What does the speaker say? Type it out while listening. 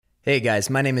Hey guys,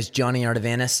 my name is Johnny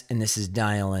Artavanis, and this is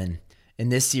Dial In. In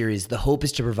this series, the hope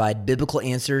is to provide biblical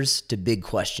answers to big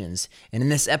questions. And in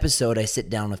this episode, I sit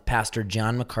down with Pastor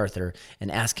John MacArthur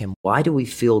and ask him, why do we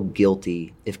feel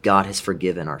guilty if God has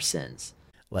forgiven our sins?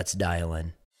 let's dial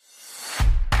in.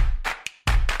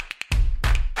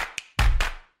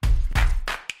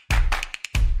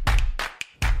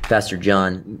 Pastor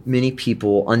John, many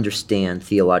people understand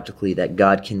theologically that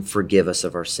God can forgive us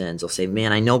of our sins. They'll say,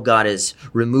 man, I know God has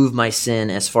removed my sin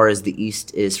as far as the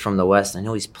east is from the west. I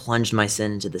know he's plunged my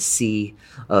sin into the sea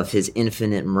of his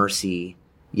infinite mercy.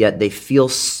 Yet they feel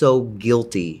so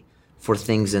guilty for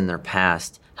things in their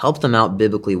past. Help them out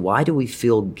biblically. Why do we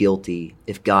feel guilty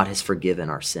if God has forgiven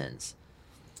our sins?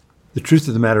 The truth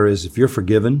of the matter is, if you're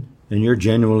forgiven and you're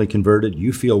genuinely converted,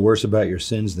 you feel worse about your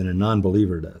sins than a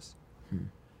non-believer does.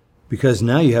 Because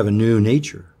now you have a new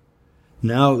nature.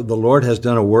 Now the Lord has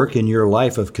done a work in your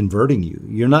life of converting you.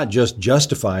 You're not just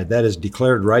justified, that is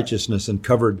declared righteousness and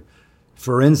covered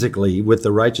forensically with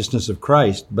the righteousness of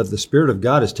Christ, but the Spirit of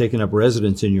God has taken up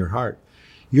residence in your heart.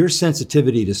 Your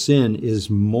sensitivity to sin is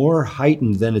more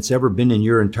heightened than it's ever been in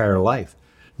your entire life.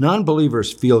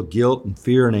 Non-believers feel guilt and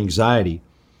fear and anxiety,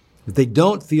 but they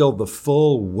don't feel the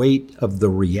full weight of the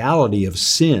reality of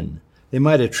sin. They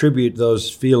might attribute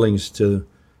those feelings to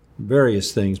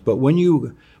various things, but when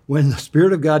the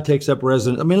Spirit of God takes up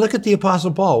residence, look at the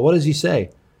Apostle Paul. What does he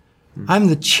say? I'm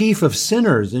the chief of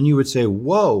sinners. And you would say,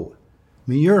 whoa,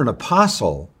 you're an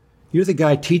apostle. You're the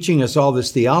guy teaching us all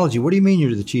this theology. What do you mean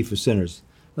you're the chief of sinners?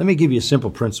 Let me give you a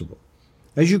simple principle.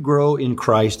 As you grow in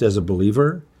Christ as a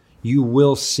believer, you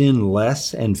will sin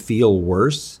less and feel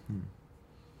worse.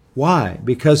 Why?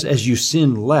 Because as you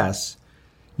sin less,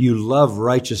 you love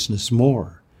righteousness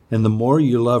more. And the more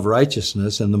you love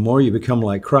righteousness and the more you become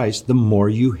like Christ, the more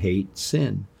you hate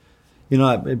sin.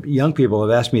 Young people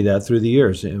have asked me that through the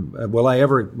years. Will I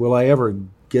ever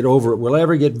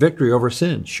get victory over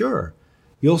sin? Sure.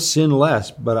 You'll sin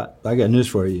less, but I got news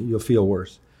for you. You'll feel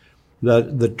worse.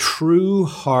 The true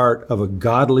heart of a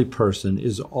godly person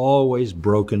is always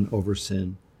broken over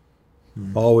sin.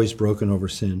 Always broken over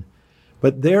sin.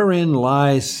 But therein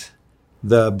lies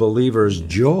the believer's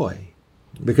joy.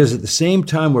 Because at the same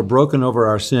time we're broken over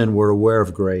our sin, we're aware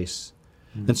of grace.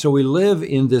 And so we live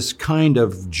in this kind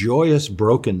of joyous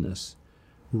brokenness,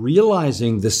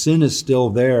 realizing the sin is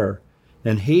still there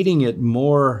and hating it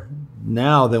more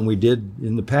now than we did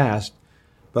in the past,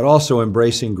 but also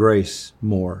embracing grace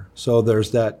more. So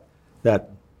there's that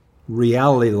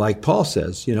reality, like Paul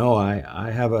says,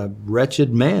 I have a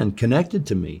wretched man connected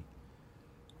to me,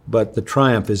 but the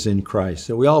triumph is in Christ.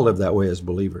 So we all live that way as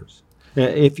believers.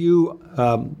 If you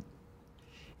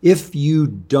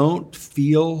don't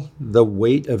feel the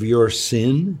weight of your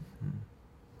sin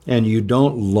and you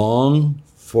don't long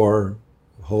for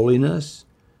holiness,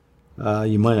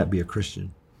 you might not be a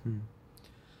Christian.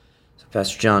 So,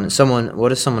 Pastor John,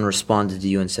 what if someone responded to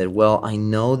you and said, well, I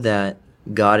know that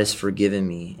God has forgiven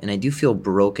me and I do feel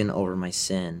broken over my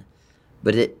sin,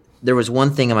 but there was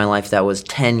one thing in my life that was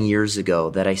 10 years ago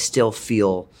that I still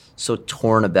feel so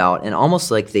torn about, and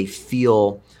almost like they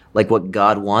feel like what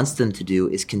God wants them to do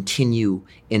is continue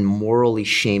in morally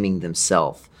shaming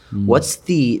themselves. What's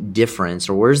the difference,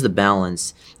 or where's the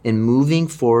balance in moving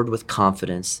forward with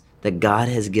confidence that God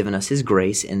has given us his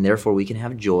grace and therefore we can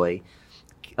have joy,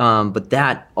 but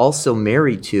that also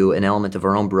married to an element of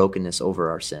our own brokenness over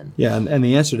our sin? Yeah, and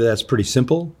the answer to that's pretty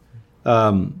simple.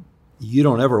 You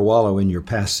don't ever wallow in your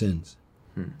past sins.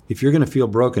 If you're going to feel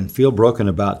broken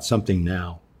about something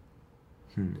now.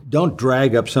 Don't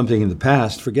drag up something in the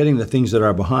past, forgetting the things that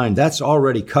are behind. That's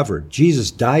already covered. Jesus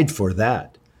died for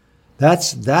that.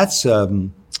 That's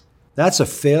a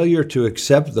failure to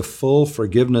accept the full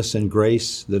forgiveness and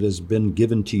grace that has been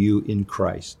given to you in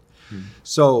Christ.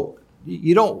 So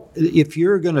if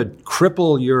you're going to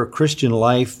cripple your Christian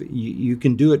life, you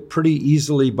can do it pretty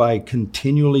easily by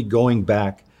continually going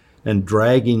back and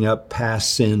dragging up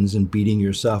past sins and beating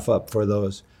yourself up for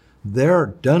those. They're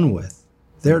done with.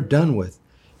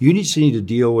 You just need to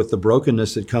deal with the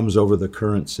brokenness that comes over the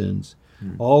current sins.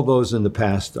 All those in the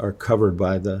past are covered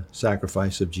by the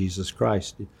sacrifice of Jesus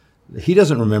Christ. He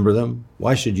doesn't remember them.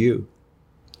 Why should you?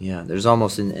 Yeah, there's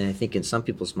almost, and I think in some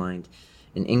people's mind,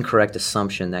 an incorrect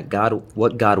assumption that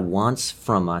what God wants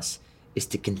from us is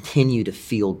to continue to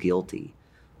feel guilty.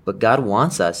 But God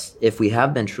wants us, if we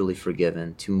have been truly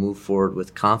forgiven, to move forward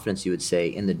with confidence, you would say,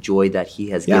 in the joy that he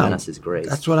has given us his grace.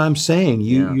 That's what I'm saying.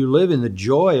 You live in the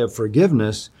joy of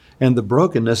forgiveness and the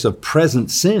brokenness of present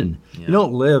sin. You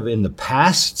don't live in the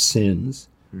past sins.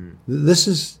 This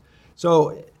is,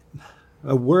 so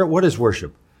what is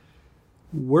worship?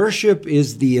 Worship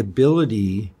is the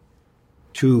ability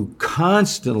to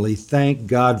constantly thank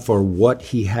God for what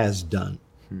he has done.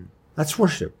 That's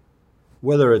worship.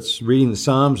 Whether it's reading the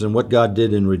Psalms and what God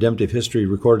did in redemptive history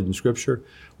recorded in Scripture,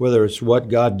 whether it's what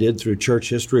God did through church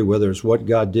history, whether it's what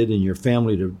God did in your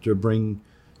family to bring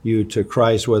you to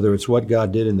Christ, whether it's what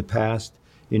God did in the past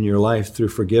in your life through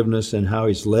forgiveness and how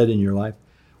he's led in your life.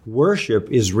 Worship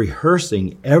is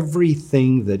rehearsing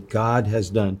everything that God has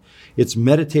done. It's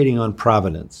meditating on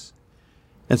providence.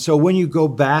 And so when you go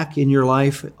back in your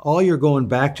life, all you're going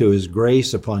back to is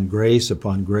grace upon grace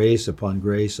upon grace upon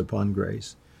grace upon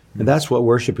grace. And that's what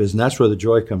worship is, and that's where the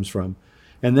joy comes from.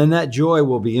 And then that joy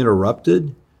will be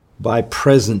interrupted by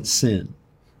present sin.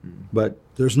 But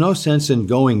there's no sense in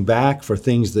going back for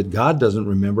things that God doesn't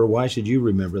remember. Why should you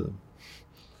remember them?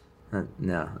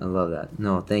 No, I love that.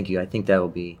 No, thank you. I think that will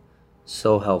be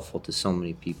so helpful to so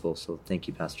many people. So thank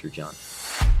you, Pastor John.